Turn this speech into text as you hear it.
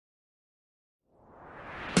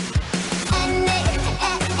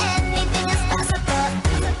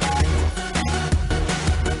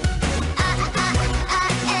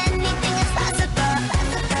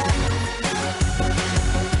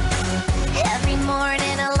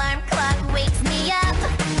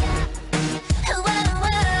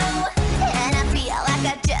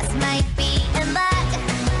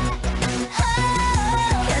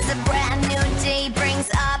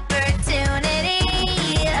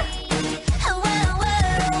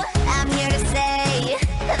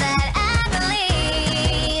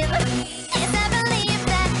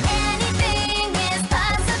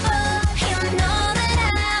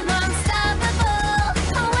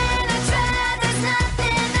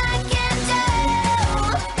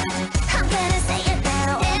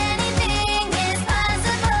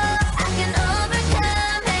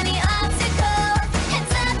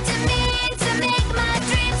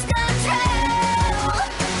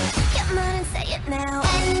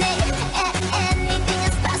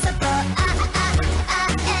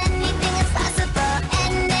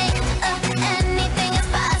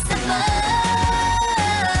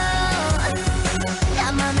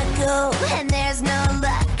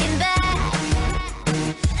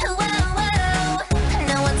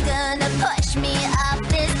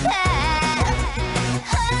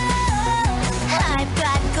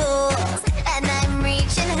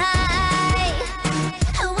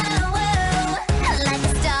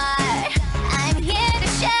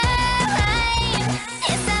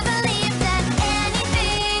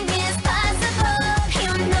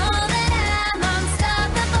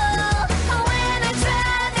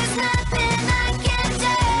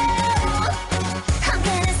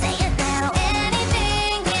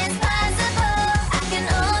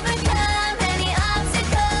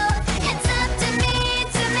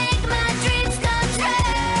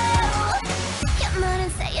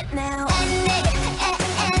it now.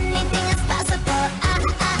 Anything is possible.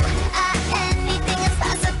 Anything is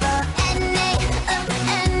possible.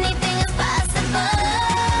 Anything is possible.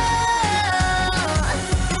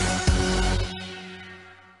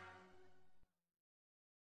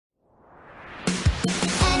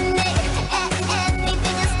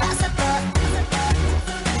 Anything is possible.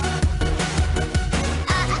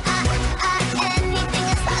 Anything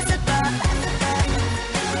is possible.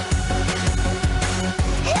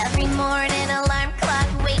 Every morning alarm clock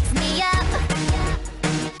wakes me up.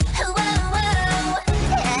 Whoa, whoa.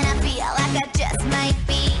 And I feel like I just might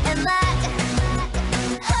be in luck.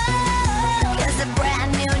 Oh, 'cause a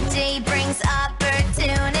brand new day brings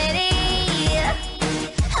opportunity.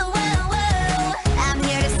 Whoa, whoa. I'm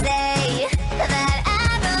here to say that I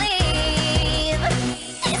believe.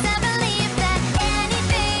 Yes, I believe that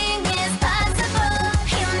anything is possible.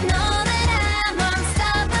 You know that I'm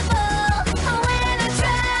unstoppable. When I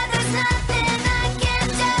try, there's nothing I can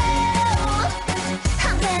do.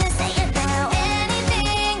 I'm gonna say it now.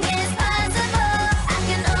 Anything is possible. I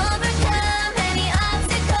can overcome any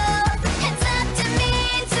obstacle. It's up to me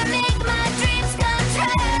to make my dreams come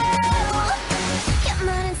true. Come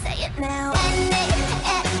on and say it now.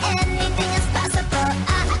 Anything is possible.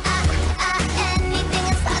 Anything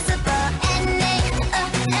is possible.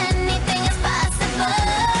 Anything is possible.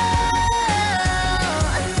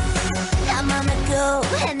 I'm on the go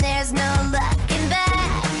and there's no looking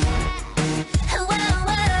back. Whoa,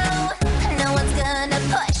 whoa. No one's gonna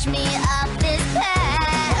push me off this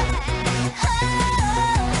path.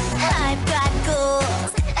 Oh, I've got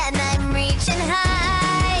goals and I'm reaching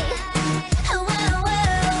high. Whoa,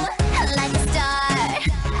 whoa. Like a star,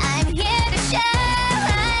 I'm here to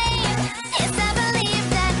shine. Yes, I believe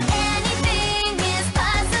that anything is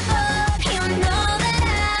possible. You know that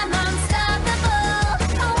I'm unstoppable.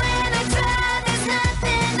 When I try, there's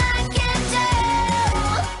nothing I can do.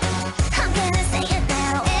 I'm gonna say it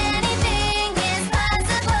now. Anything is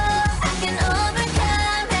possible. I can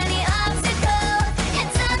overcome any obstacle.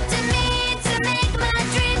 It's up to me to make my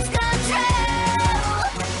dreams come true.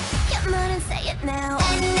 Come on and say it now.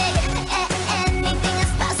 Anything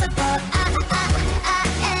is possible. Anything is possible.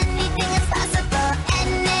 Anything is possible.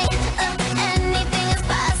 Anything is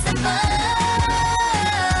possible.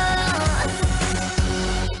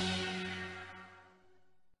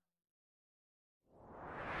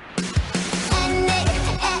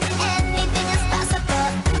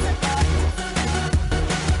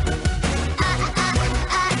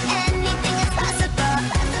 Anything is possible.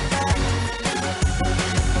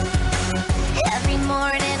 Every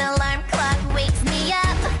morning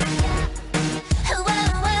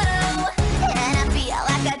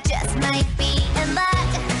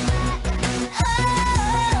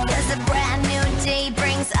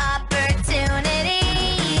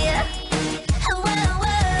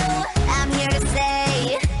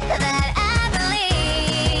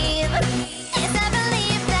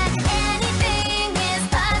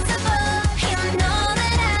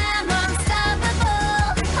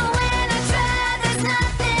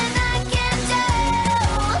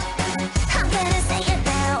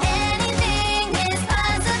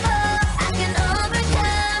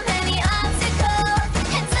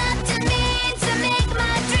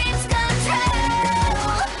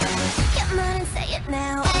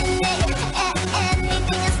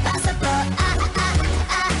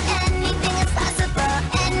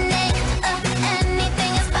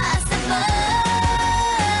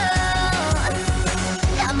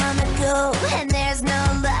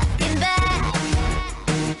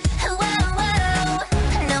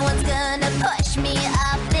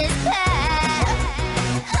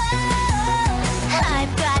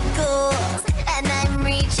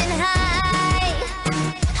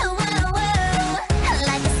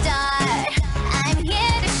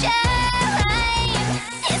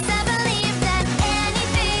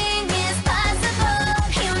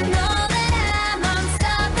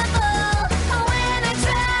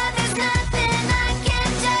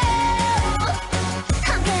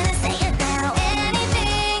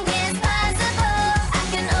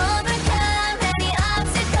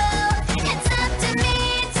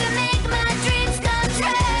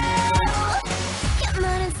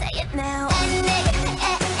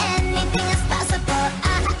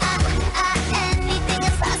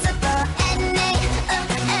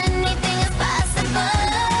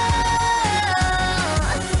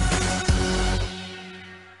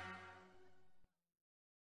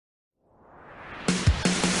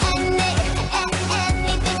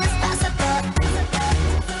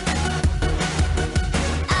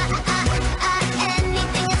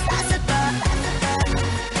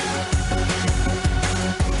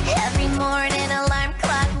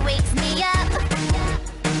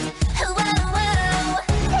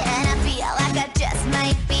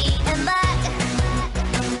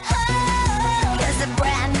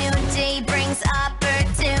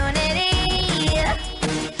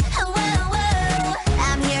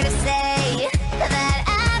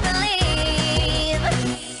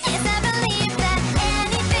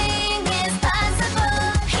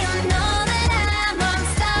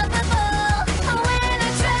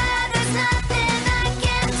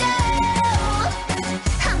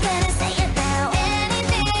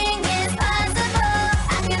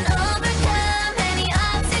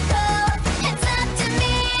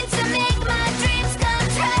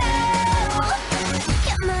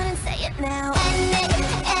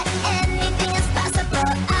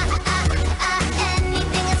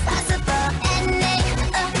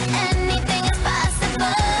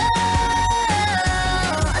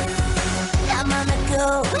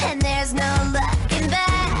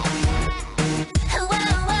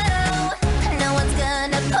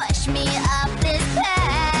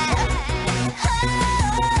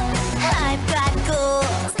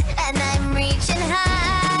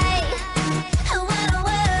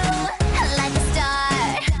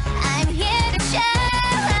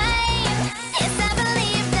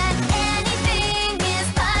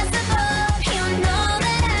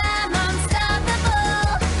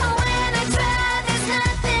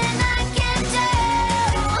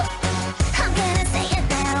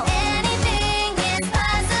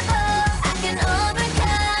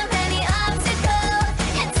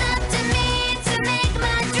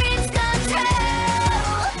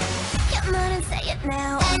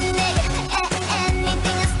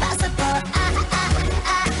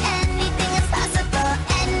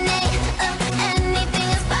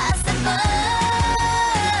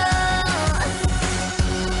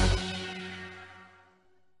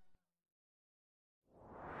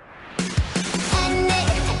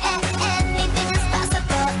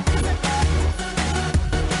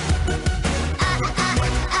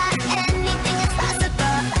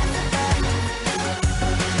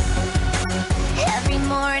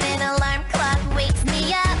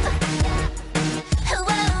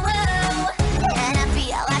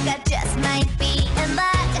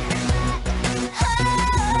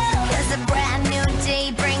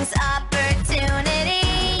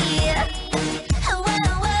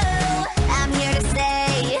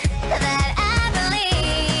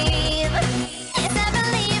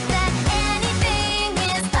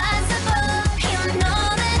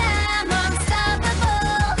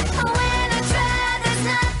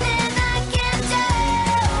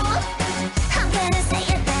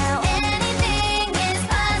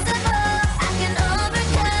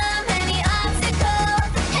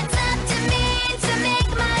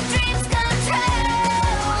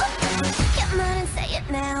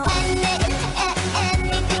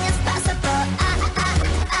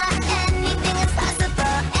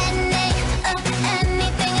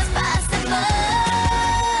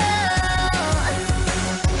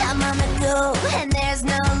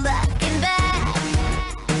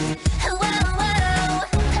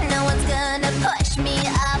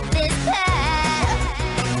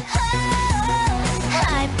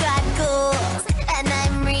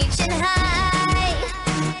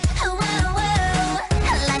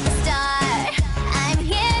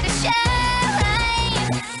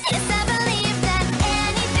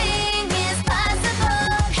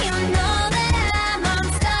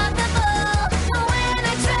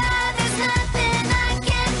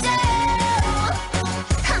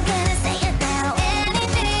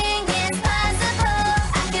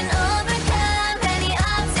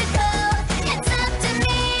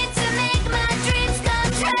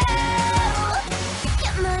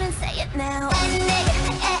it now.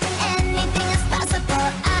 Anything is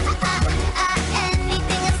possible.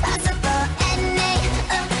 Anything is possible.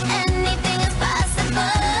 Anything is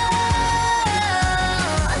possible.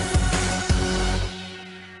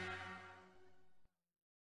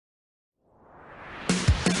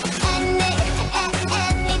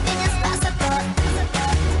 Anything is possible.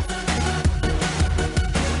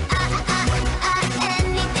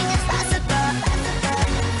 Anything is possible.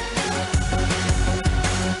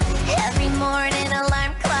 Every morning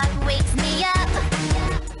alarm clock wakes me up.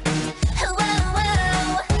 Whoa,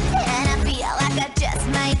 whoa. And I feel like I just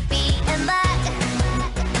might be in luck.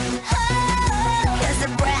 Oh, 'cause a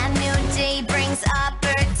brand new day brings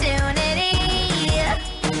opportunity.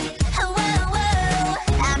 Whoa, whoa.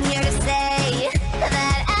 I'm here to say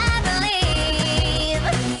that I believe.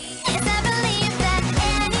 Yes, I believe that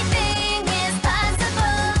anything is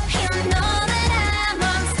possible. You know that I'm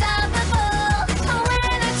unstoppable.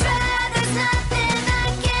 When I try, there's nothing I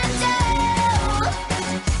can't do.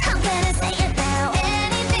 I'm gonna say it now.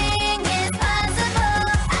 Anything is possible.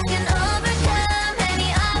 I can overcome any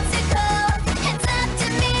obstacle. It's up to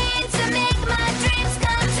me to make my dreams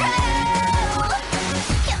come true.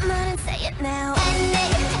 Come on and say it now.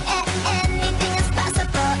 Anything is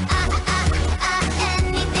possible.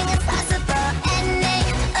 Anything is possible.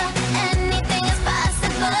 Anything is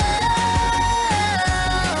possible.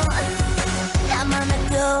 I'm on the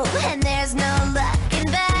go and there's no looking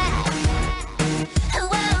back. Whoa,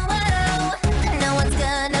 whoa. No one's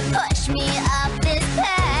gonna push me off this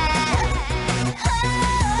path.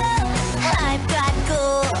 Oh, I've got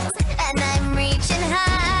goals and I'm reaching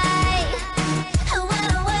high. Whoa,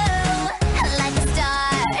 whoa. Like a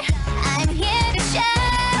star, I'm here to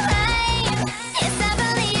shine. Yes, I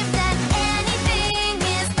believe that anything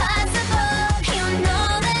is possible. You know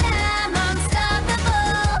that I'm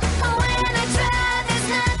unstoppable. When I try, there's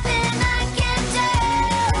nothing I can't do.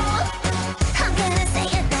 I'm gonna say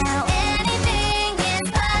it now. Anything is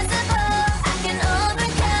possible. I can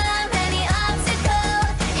overcome any obstacle.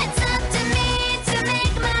 It's up to me to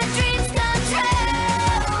make my dreams come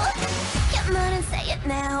true. Come on and say it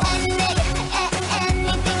now.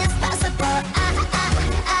 Anything is possible.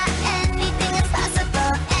 Anything is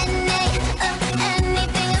possible. Anything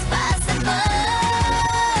is possible.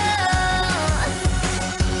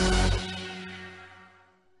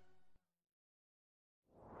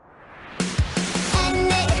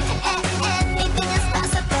 Anything is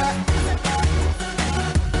possible.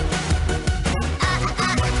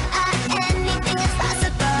 Anything is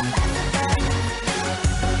possible.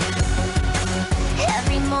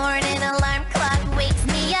 Every morning alarm clock wakes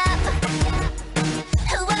me up.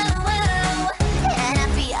 Whoa, whoa. And I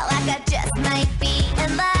feel like I just might be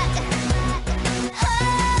in luck.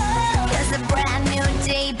 Oh, 'cause a brand new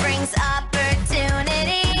day brings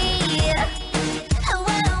opportunity.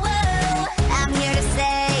 Whoa, whoa. I'm here to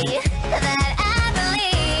say that I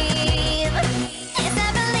believe. Yes, I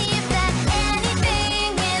believe that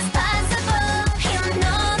anything is possible. You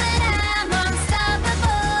know that I'm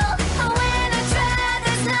unstoppable. When I try,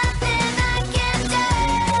 there's nothing I can't do.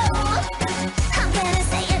 I'm gonna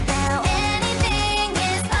say it now. Anything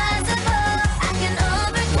is possible. I can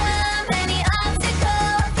overcome any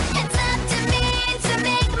obstacle. It's up to me to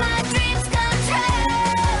make my dreams come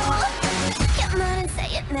true. Come on and say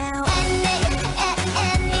it now.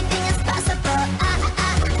 Anything is possible.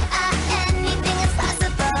 Anything is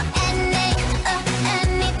possible.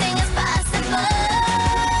 Anything is possible.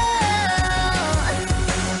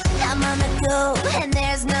 I'm on the go and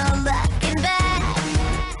there's no looking back.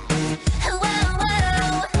 Whoa,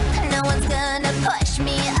 whoa. No one's gonna push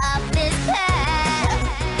me off this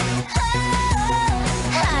path.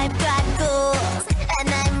 Oh, I've got goals and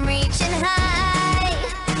I'm reaching high.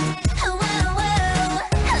 Whoa, whoa.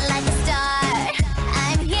 Like a star,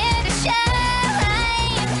 I'm here to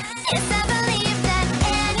shine. Yes, I believe that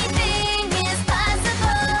anything is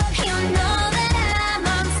possible. You know that I'm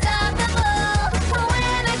unstoppable.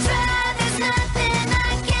 When I try, there's nothing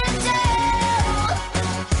I can't do.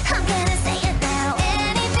 I'm gonna say it now.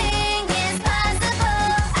 Anything is possible.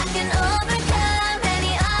 I can overcome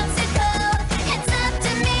any obstacle. It's up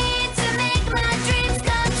to me to make my dreams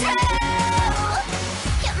come true.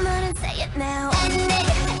 Come on and say it now. Anything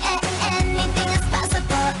is possible. Anything is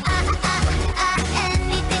possible.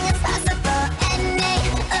 Anything is possible.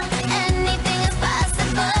 Anything is possible. Anything is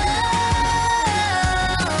possible.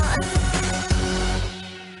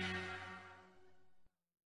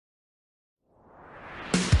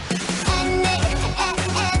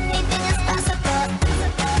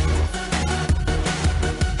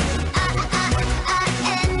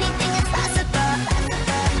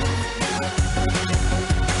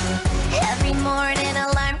 morning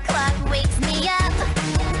alarm clock wakes me up.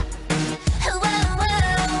 Whoa,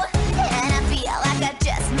 whoa, and I feel like I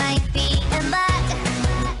just might be in luck.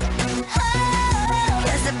 Oh,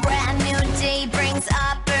 'cause a brand new day brings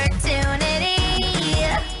opportunity.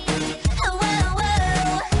 Whoa,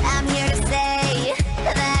 whoa, I'm here to say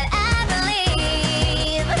that I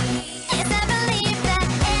believe. Yes, I believe that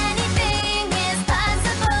anything is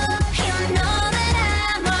possible. You know that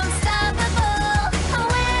I'm unstoppable.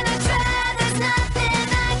 When I try, there's nothing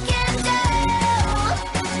I can do.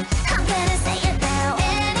 I'm gonna say it now.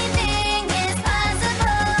 Anything is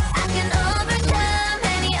possible. I can overcome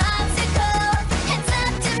any obstacle. It's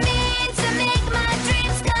up to me to make my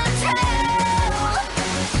dreams come true.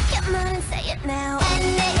 Come on and say it now.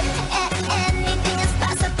 Anything is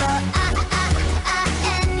possible.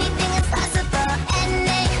 Anything is possible.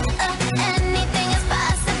 Anything is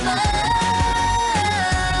possible.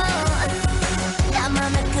 I'm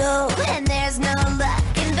on the go and there's no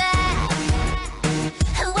looking back.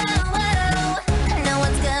 Whoa, whoa, no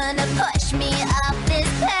one's gonna push me off this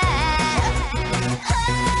path.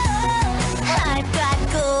 Oh, I've got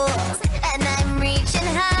goals and I'm reaching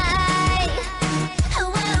high.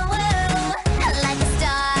 Whoa, whoa, like a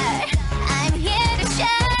star, I'm here to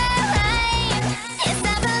shine. Yes,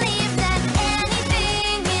 I believe that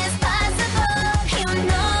anything is possible. You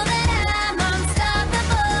know that I'm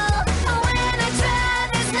unstoppable. When I try,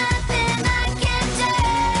 there's nothing I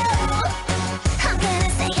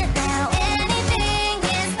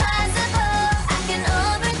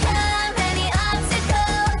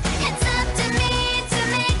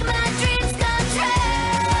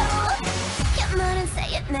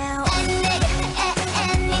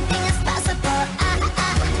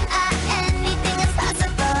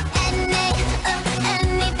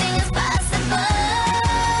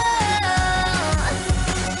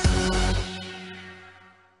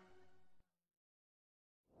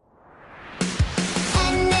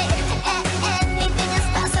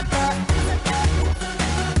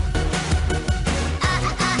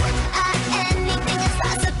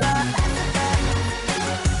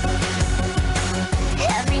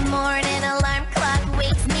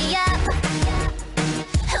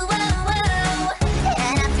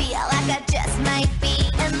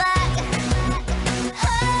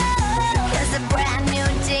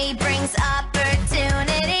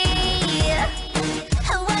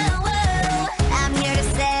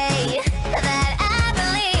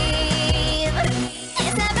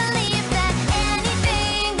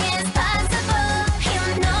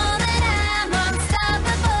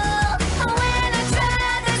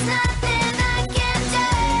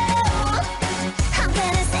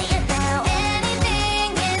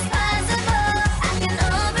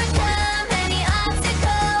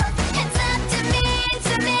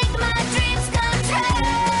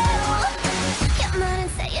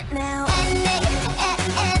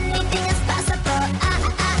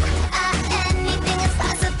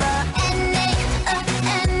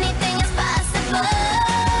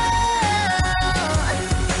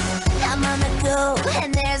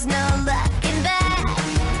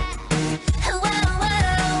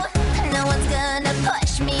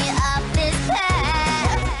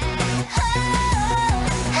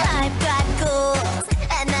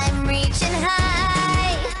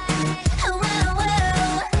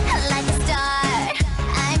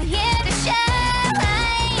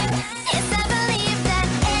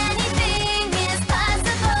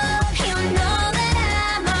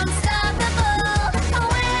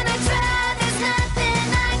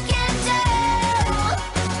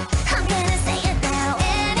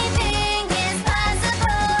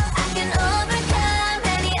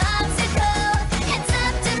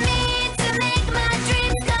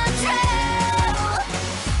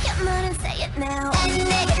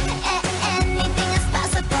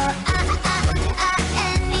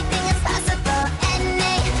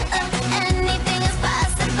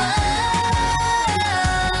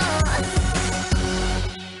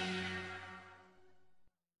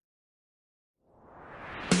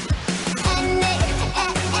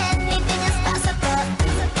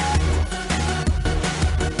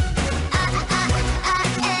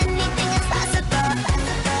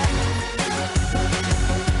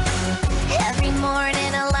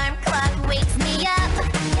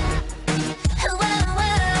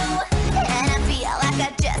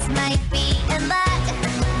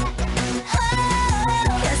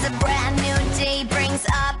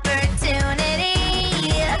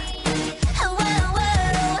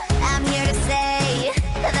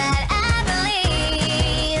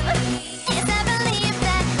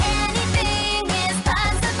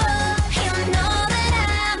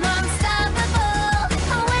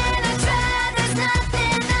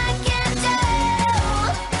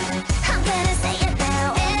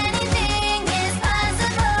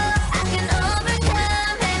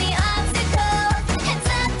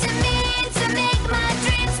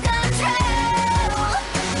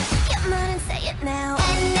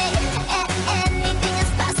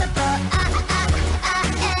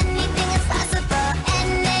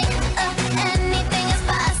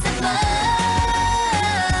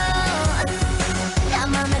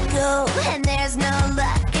go, and there's no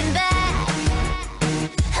looking back.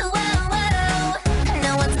 Whoa, whoa,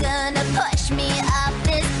 no one's gonna push me off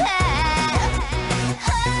this path.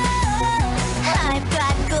 Oh, I've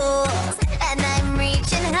got goals, and I'm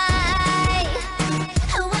reaching high.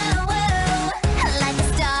 Whoa, whoa, like a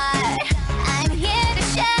star, I'm here to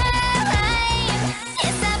shine.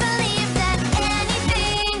 Yes, I believe that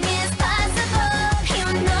anything is possible. You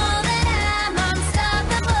know that I'm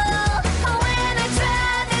unstoppable. When I try,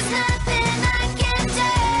 there's nothing I can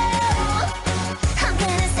do. I'm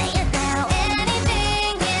gonna say it now.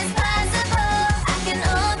 Anything is possible. I can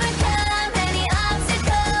overcome any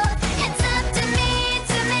obstacle. It's up to me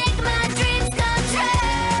to make my dreams come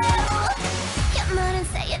true. Come on and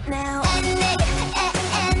say it now. Anything is possible.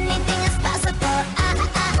 Anything is possible.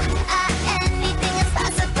 Anything is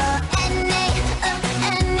possible. Anything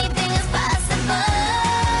is possible.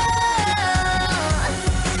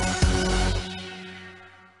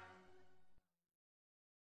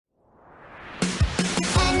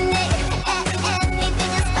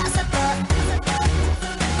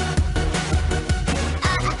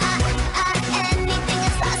 Anything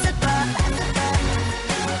is possible.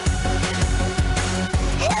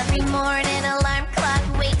 Every morning alarm clock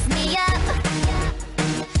wakes me up.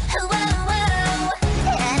 Whoa, whoa,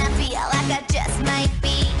 and I feel like I just might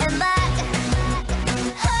be in luck.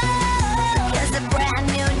 Oh, 'cause a brand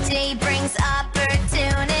new day brings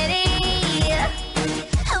opportunity.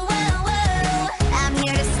 Whoa, whoa, I'm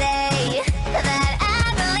here to say that I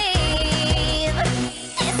believe.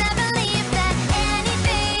 Yes, I believe that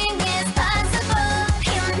anything is possible.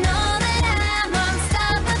 You know that I'm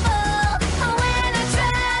unstoppable. When I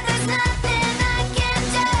try, there's nothing I can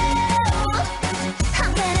do.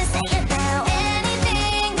 I'm gonna say it now.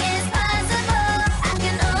 Anything is possible. I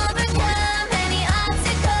can overcome any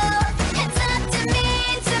obstacle. It's up to me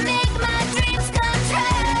to make my dreams come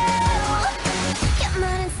true. Come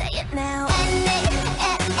on and say it now.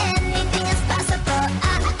 Anything is possible.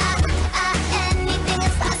 Anything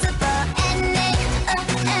is possible.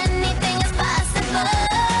 Anything is possible.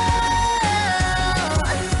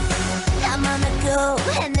 I'm on the go,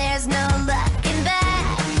 and there's no looking back.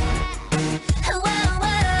 Whoa,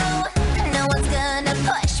 whoa, no one's gonna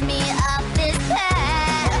push me off this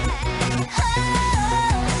path.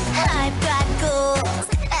 Oh, I've got goals,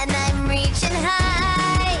 and I'm reaching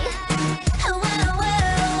high. Whoa,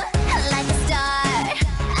 whoa, like a star,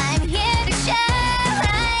 I'm here to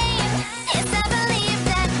shine. Yes, I believe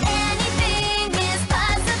that anything is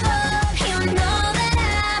possible. You know that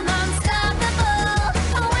I'm unstoppable.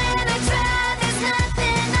 When I try, there's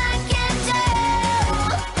nothing I can do.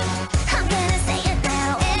 I'm gonna say it now.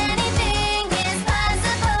 Anything is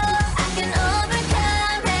possible. I can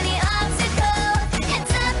overcome any obstacle.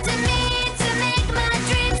 It's up to me to make my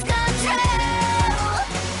dreams come true.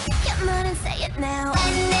 Come on and say it now.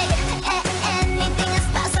 Anything is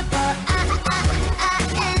possible. Anything is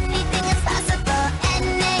possible. Anything is possible.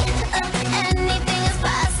 Anything is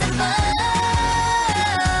possible.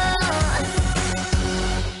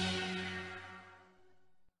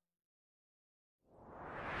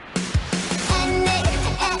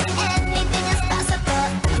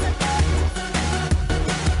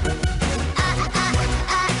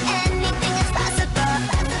 Anything is possible.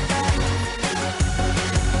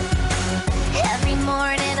 Every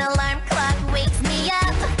morning alarm clock wakes me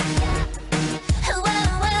up. Whoa,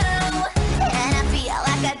 whoa, and I feel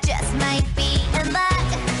like I just might be in luck.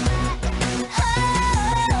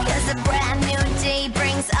 Oh, 'cause a brand new day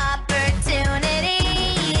brings opportunity.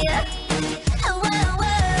 Whoa,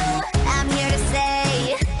 whoa, I'm here to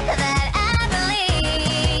say that I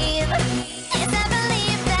believe. Yes, I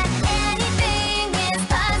believe that anything is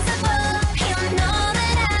possible. You know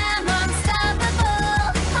that I'm unstoppable.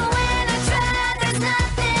 When I try, there's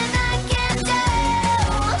nothing I can do.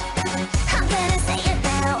 I'm gonna say it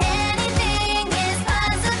now. Anything is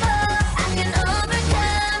possible. I can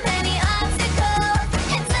overcome any obstacle.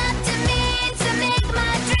 It's up to me to make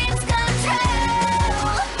my dreams come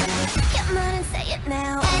true. Come on and say it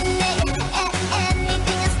now.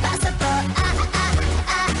 Anything is possible.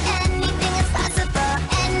 Anything is possible.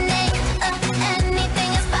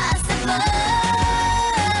 Anything is possible.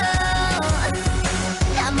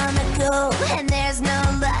 I'm on the go, and there's no